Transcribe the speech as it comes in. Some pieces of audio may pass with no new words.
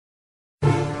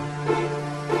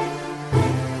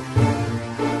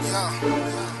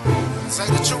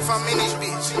Say the truth, I'm in this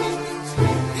bitch.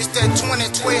 It's that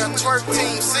 2012 Twerk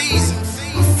team season.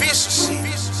 Official shit.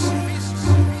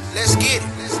 Let's get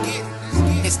it.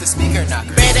 It's the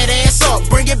SpeakerKnockerz. Bad that ass up,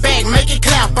 bring it back, make it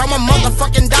clap. I'm a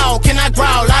motherfucking dog, can I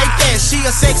growl like that? She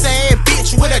a sexy ass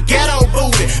bitch with a ghetto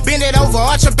booty. Bend it over,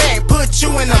 arch your back, put you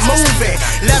in a movie.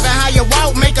 Loving how you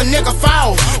walk, make a nigga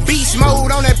fall. Beast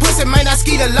mode on that pussy, man, I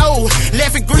ski the low.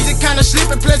 Left it greasy, kinda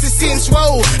slipping, plus it's sitting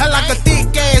swole. I like a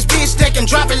thick ass bitch that can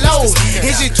drop it low.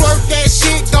 And she twerk that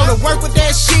shit, go to work with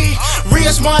that shit.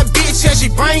 Real smart bitch, yeah, she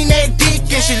bring that dick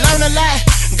and she learn a lot.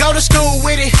 Go to school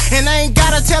with it, and I ain't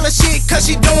gotta tell her shit, cause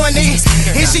she doing it.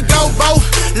 And she go both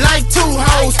like two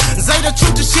hoes.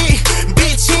 Zaydatruth-Back shit,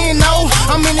 bitch, she ain't know.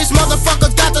 I'm in this motherfucker,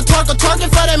 got the twerker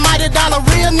twerking for that mighty dollar.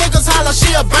 Real niggas holler,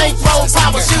 she a bankroll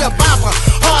popper, she a bopper.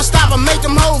 Hard stopper, make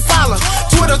them hoes follow.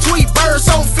 Twitter tweet, bird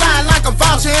so fly like a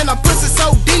vulture. And her pussy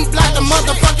so deep like the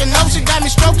motherfucking ocean. Got me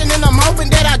stroking and I'm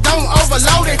hoping that I don't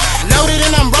overload it. Loaded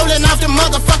and I'm rolling off the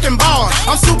motherfucking bar.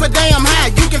 I'm super damn high,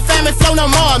 you can find me flow no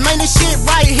more. Man, this shit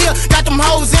right here, got them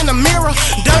hoes in the mirror.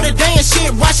 Dirty dance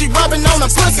shit while she rubbing on the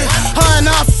pussy. Her and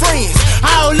her friends,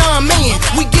 all on men.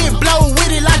 We get blow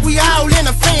with it like we all in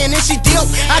a fan. And she dip,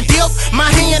 I dip, my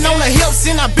hand on her hips.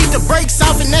 And I beat the brakes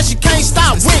off and then she can't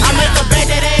stop winning. I make her back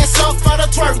that ass up for the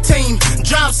twerk team.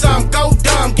 Drop some, go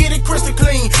dumb, get it crystal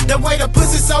clean. The way the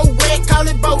pussy so wet, call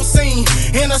it boat scene.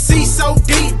 And the sea so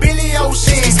deep, Billy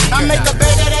Ocean. I make her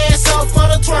back that ass up for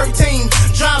the twerk team.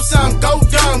 Drop some, go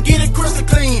dumb, get it crystal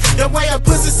clean. The way her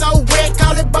pussy so wet,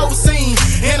 call it boat scene.